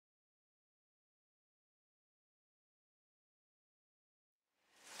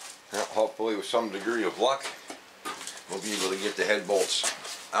hopefully with some degree of luck, we'll be able to get the head bolts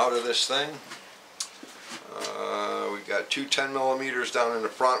out of this thing. We've got two 10 millimeters down in the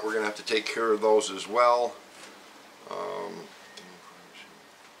front. We're going to have to take care of those as well.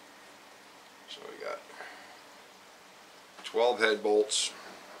 So we got 12 head bolts.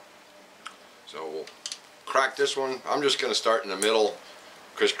 So we'll crack this one. I'm just going to start in the middle,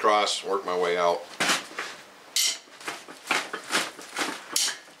 crisscross, work my way out.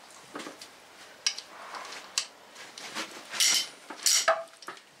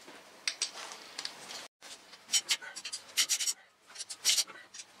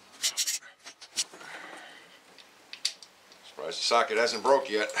 Surprised the socket hasn't broke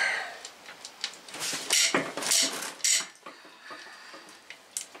yet.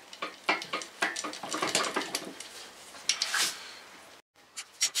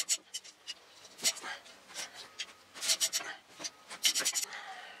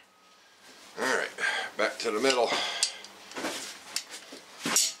 Alright, back to the middle.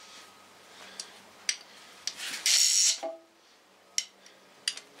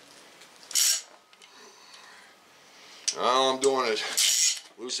 All I'm doing is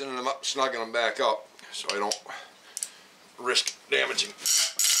loosening them up, snugging them back up so I don't risk damaging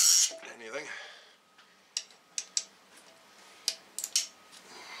anything.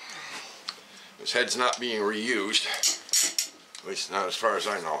 This head's not being reused, at least not as far as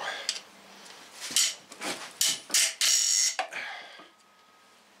I know.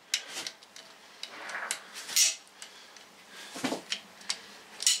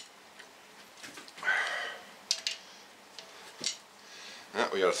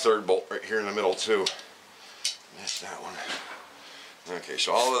 We got a third bolt right here in the middle too. Missed that one. Okay,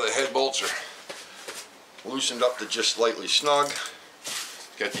 so all of the head bolts are loosened up to just slightly snug.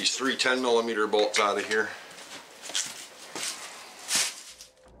 Got these three 10 millimeter bolts out of here.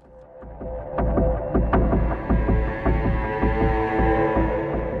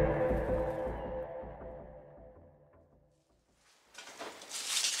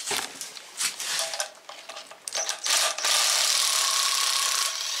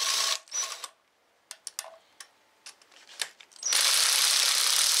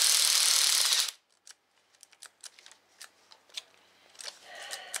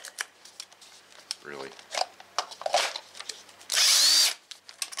 Really.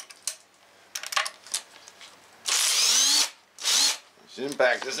 This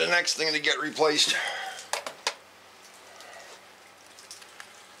impact is the next thing to get replaced.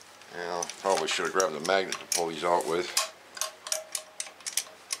 Yeah, probably should have grabbed the magnet to pull these out with.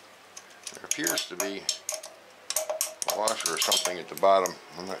 There appears to be a washer or something at the bottom.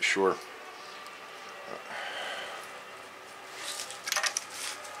 I'm not sure.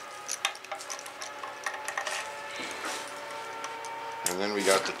 And then we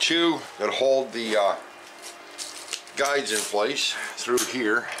got the two that hold the guides in place through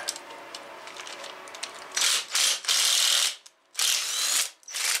here.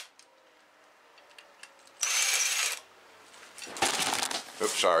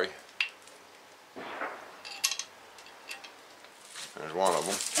 Oops, sorry. There's one of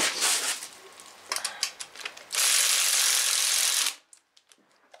them.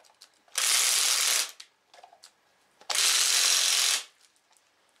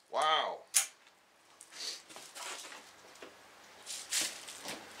 Wow.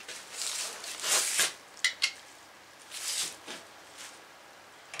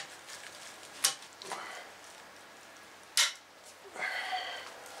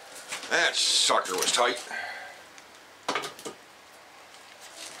 That sucker was tight.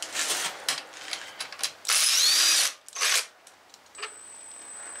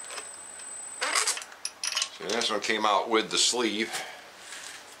 So this one came out with the sleeve.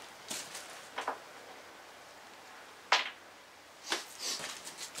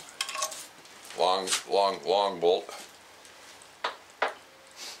 Long bolt.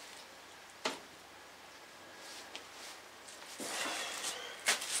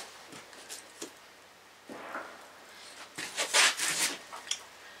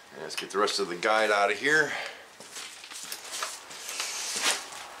 Let's get the rest of the guide out of here.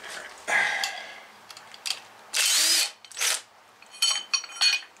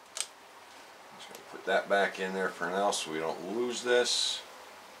 Just put that back in there for now so we don't lose this.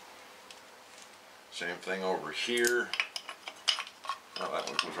 Same thing over here. Oh, that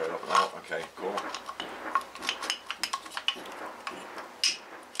one goes right up and out. Okay, cool.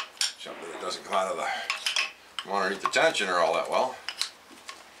 Something that doesn't come out of the underneath the tensioner all that well.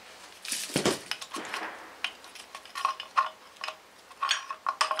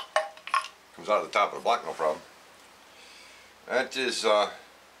 Comes out of the top of the block, no problem. That is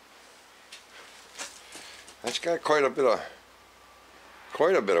That's got quite a bit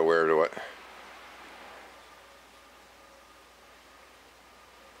of wear to it.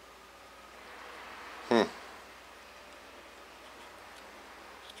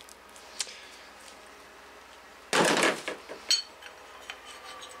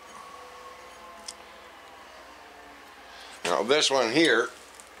 Now this one here,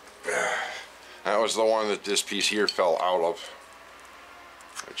 that was the one that this piece here fell out of,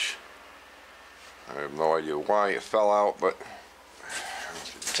 which I have no idea why it fell out, but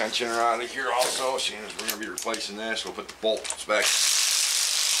get the tensioner out of here also, seeing as we're going to be replacing this. We'll put the bolts back,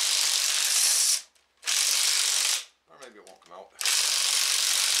 or maybe it won't come out.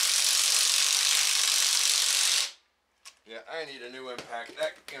 Yeah, I need a new impact.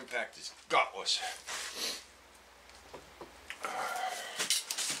 That impact is gutless.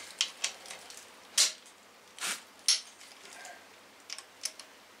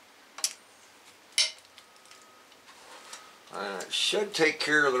 Should take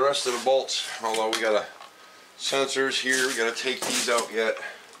care of the rest of the bolts, although we got sensors here, we got to take these out yet.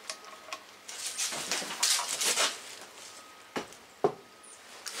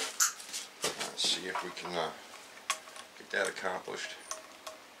 Let's see if we can get that accomplished.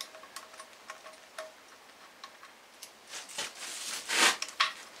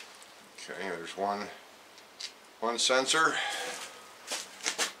 Okay, there's one sensor.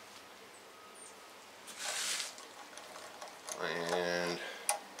 And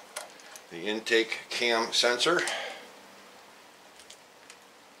the intake cam sensor.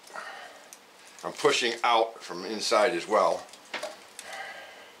 I'm pushing out from inside as well.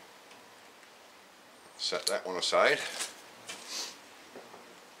 Set that one aside.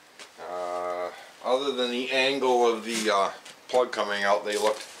 Other than the angle of the plug coming out, they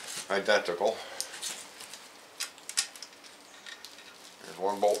look identical. There's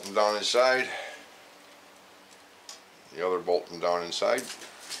one bolting down inside. The other bolting down inside.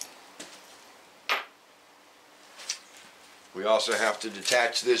 We also have to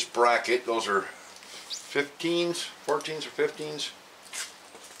detach this bracket. Those are 15s, 14s or 15s.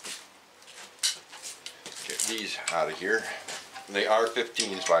 Get these out of here. They are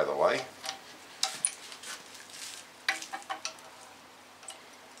 15s, by the way.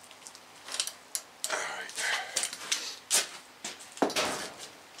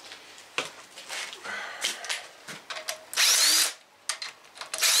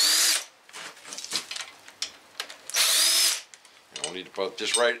 Need to put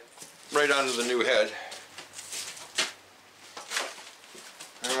this right onto the new head.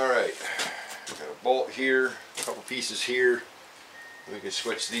 Alright, got a bolt here, a couple pieces here. We can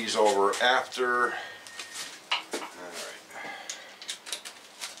switch these over after.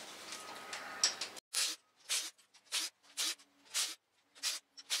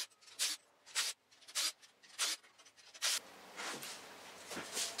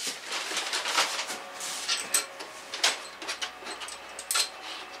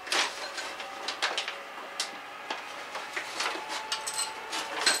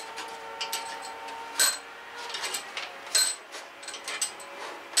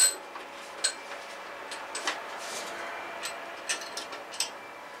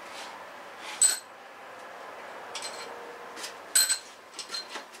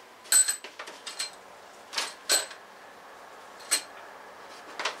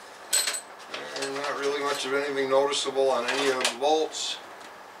 Not really much of anything noticeable on any of the bolts.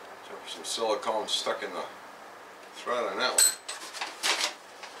 Except for some silicone stuck in the thread on that one.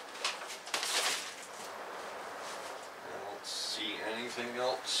 I don't see anything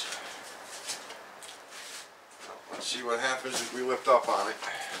else. Let's see what happens if we lift up on it.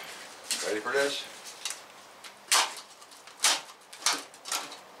 Ready for this?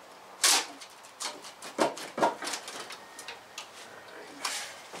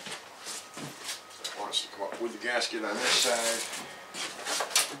 To come up with the gasket on this side.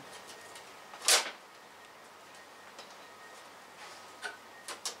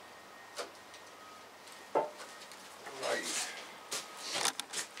 Right.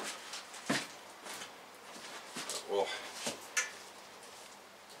 We'll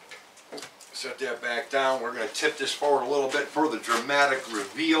set that back down. We're going to tip this forward a little bit for the dramatic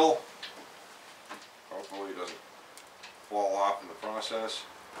reveal. Hopefully it doesn't fall off in the process.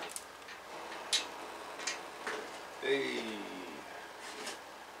 Hey,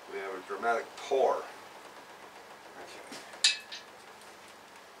 we have a dramatic pour. Okay.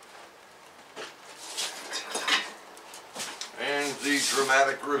 And the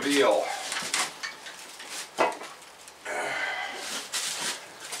dramatic reveal.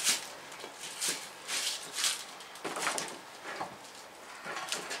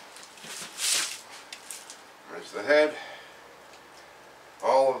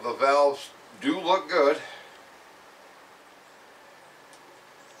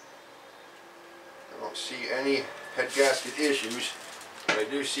 don't see any head gasket issues. But I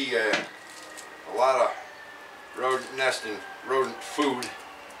do see a lot of rodent nesting, rodent food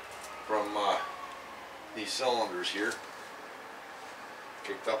from these cylinders here.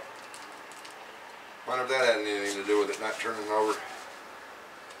 Kicked up. Wonder if that had anything to do with it not turning over.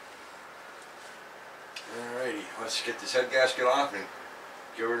 Alrighty, let's get this head gasket off and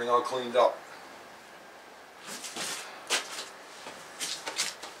get everything all cleaned up.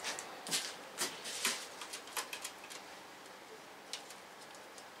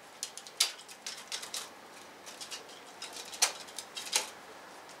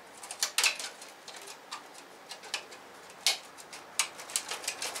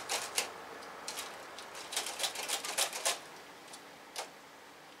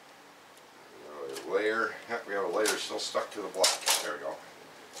 Layer, yep, we have a layer still stuck to the block. There we go.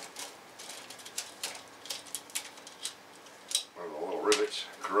 One of the little rivets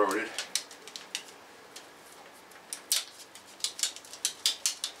corroded.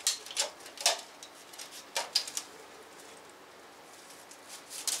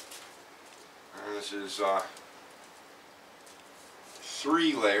 And this is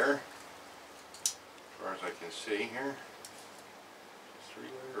 3 layer, as far as I can see here. 3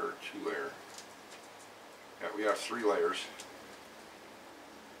 layer or 2 layer? Yeah, we have 3 layers.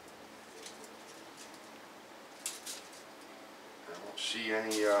 I don't see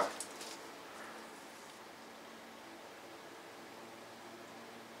any I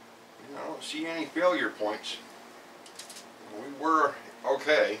don't see any failure points. We were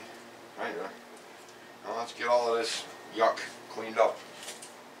okay, kinda. Now let's get all of this yuck cleaned up.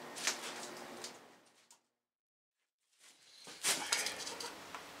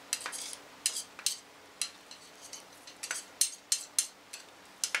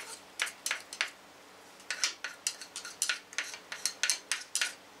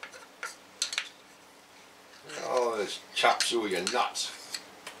 All this chop suey and nuts.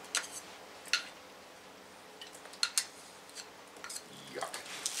 Yuck.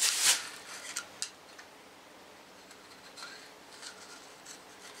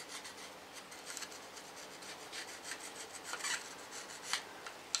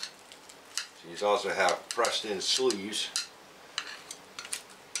 These also have pressed in sleeves.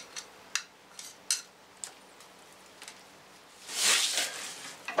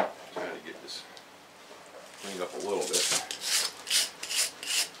 Cleaned up a little bit.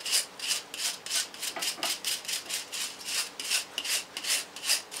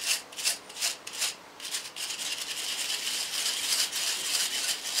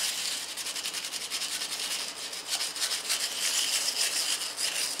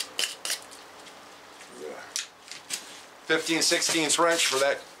 Yeah. 15/16 wrench for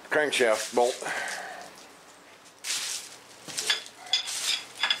that crankshaft bolt.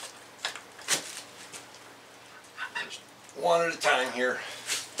 One at a time here.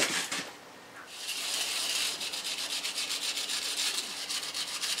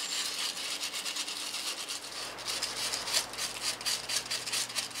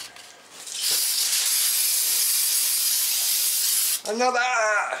 Another.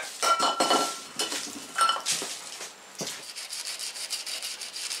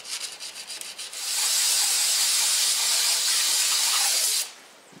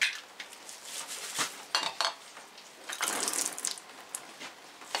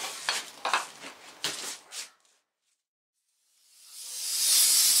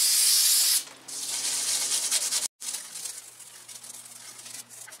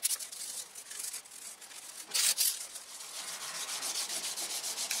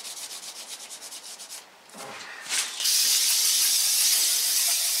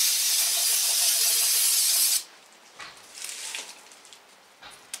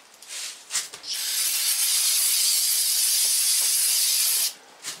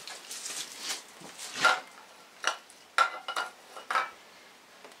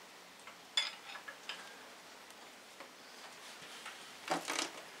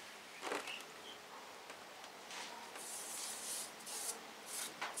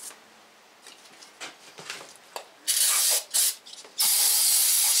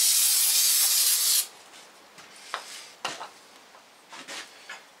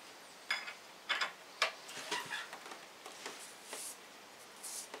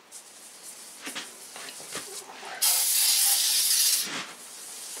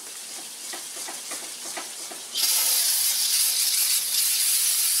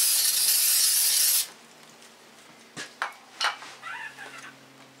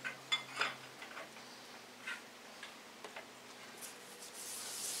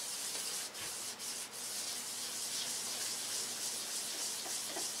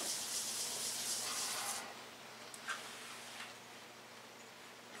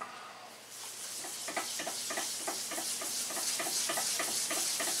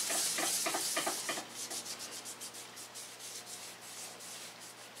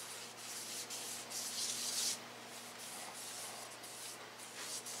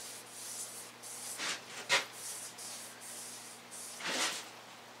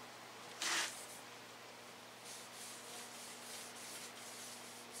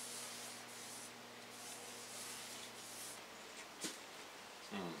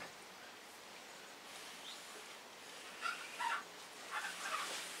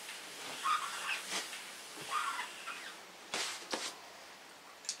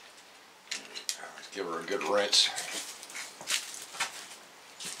 Give her a good rinse.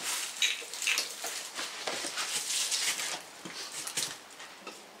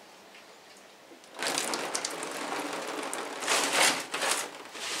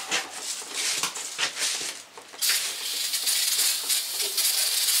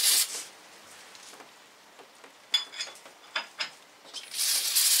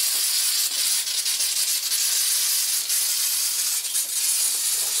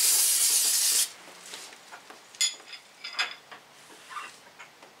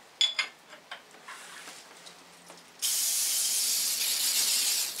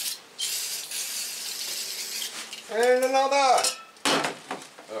 And another.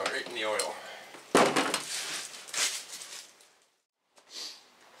 Oh, right in the oil.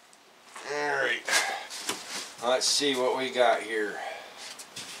 Alright. Let's see what we got here.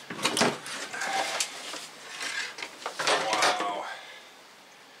 Wow.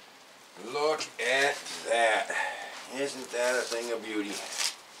 Look at that. Isn't that a thing of beauty?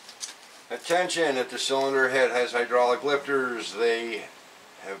 Attention, if the cylinder head has hydraulic lifters, they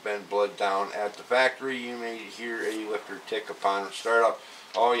have been bled down at the factory. You may hear a lifter tick upon startup.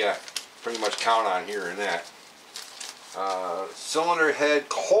 Oh yeah, pretty much count on hearing that. Cylinder head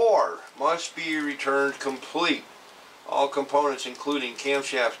core must be returned complete. All components including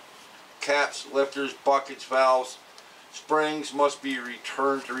camshaft, caps, lifters, buckets, valves, springs must be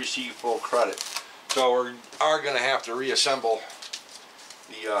returned to receive full credit. So we are going to have to reassemble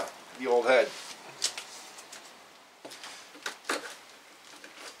the old head.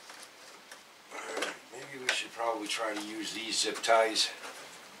 Maybe we should probably try to use these zip ties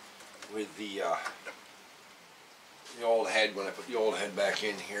with the old head when I put the old head back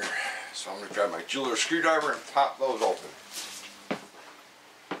in here. So I'm going to grab my jeweler's screwdriver and pop those open.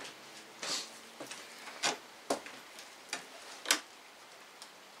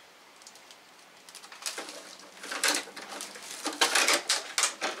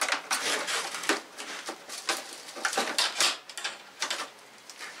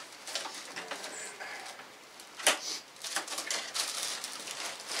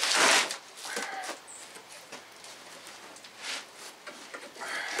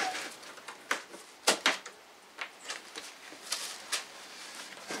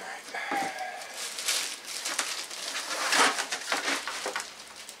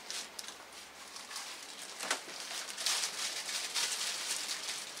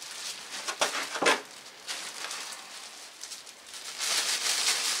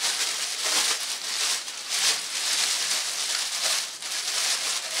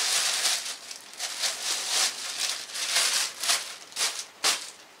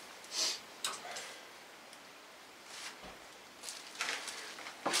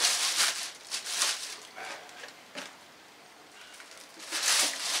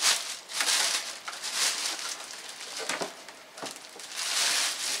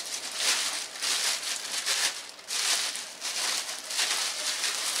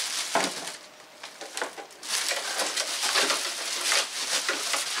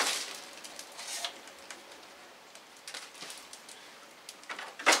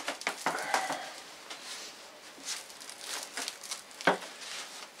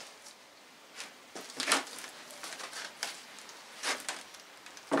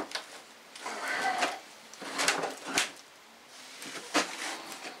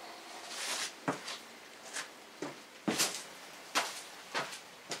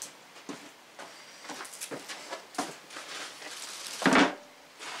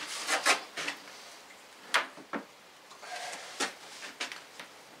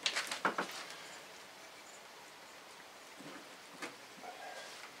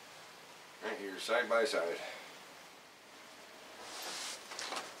 Here, side by side.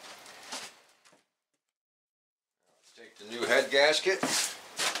 Let's take the new head gasket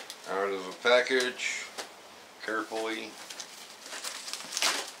out of the package carefully. You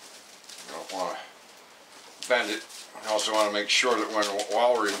don't want to bend it. I also want to make sure that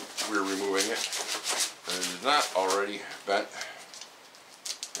while we're removing it, that it is not already bent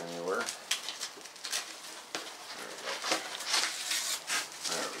anywhere.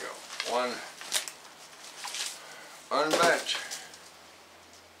 There we go. One unbent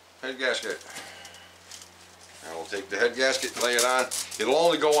head gasket. And we'll take the head gasket and lay it on. It'll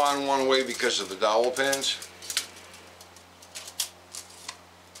only go on one way because of the dowel pins.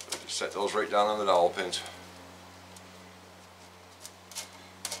 So just set those right down on the dowel pins.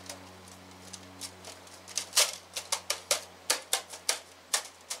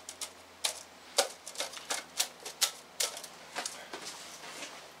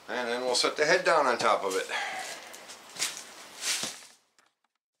 And then we'll set the head down on top of it.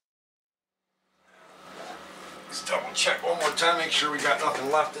 Let's double check one more time, make sure we got nothing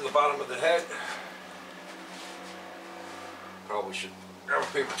left in the bottom of the head. Probably should grab a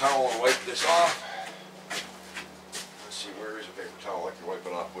paper towel and wipe this off. Let's see, where is a paper towel I can wipe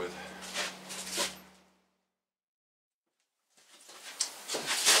it off with?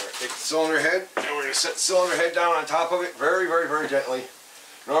 Alright, take the cylinder head, and we're going to set the cylinder head down on top of it very, very, very gently.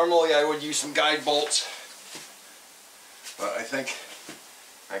 Normally I would use some guide bolts, but I think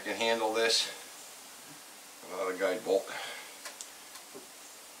I can handle this without a guide bolt.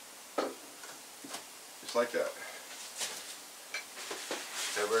 Just like that.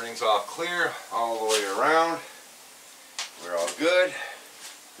 Everything's all clear all the way around. We're all good.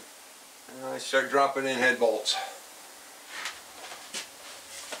 And I start dropping in head bolts.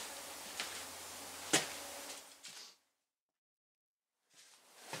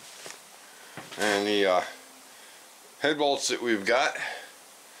 And the head bolts that we've got,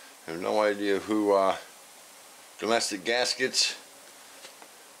 I have no idea who, domestic gaskets,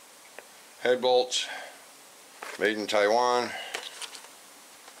 head bolts, made in Taiwan.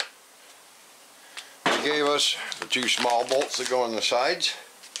 They gave us the 2 small bolts that go on the sides,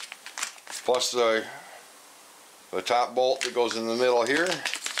 plus the top bolt that goes in the middle here,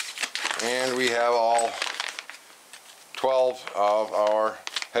 and we have all 12 of our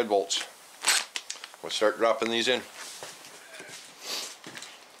head bolts. We'll start dropping these in.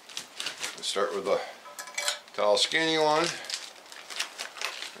 Let's start with the tall skinny one,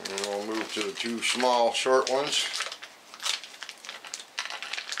 and then we'll move to the 2 small short ones.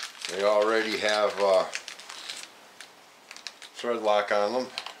 They already have thread lock on them.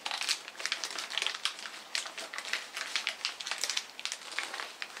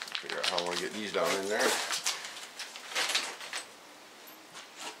 Figure out how I'm going to get these down in there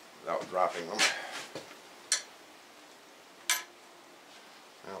without dropping them.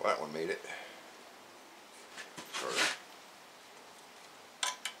 Well, that one made it. Sort of.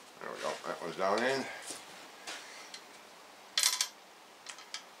 There we go. That one's down in.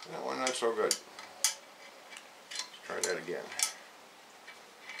 That one not so good. Let's try that again.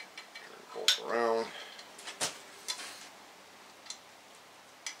 Turn the bolt around.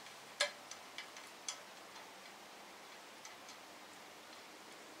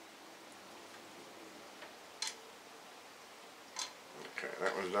 Okay,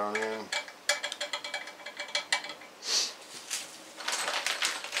 that one's down in.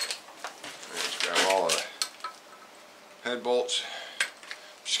 Let's grab all the head bolts.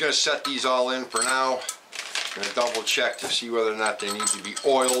 Just going to set these all in for now. I'm going to double check to see whether or not they need to be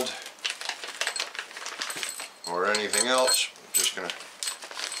oiled or anything else. I'm just going to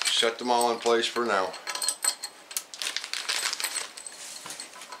set them all in place for now.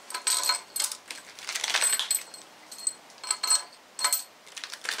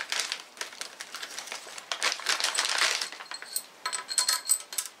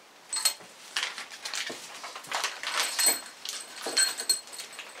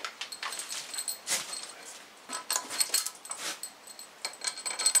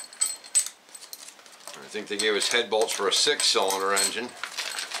 I think they gave us head bolts for a 6-cylinder engine.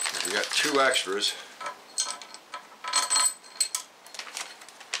 We got 2 extras.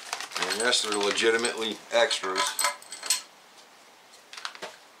 And yes, they're legitimately extras.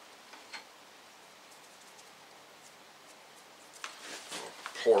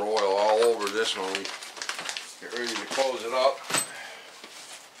 Pour oil all over this when we get ready to close it up.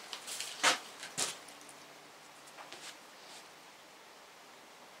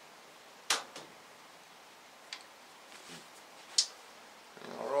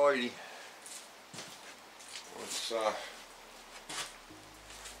 Alrighty, let's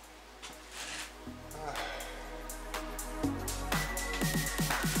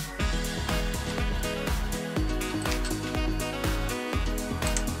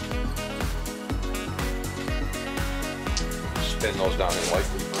spin those down in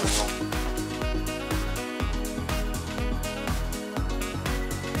lightly first.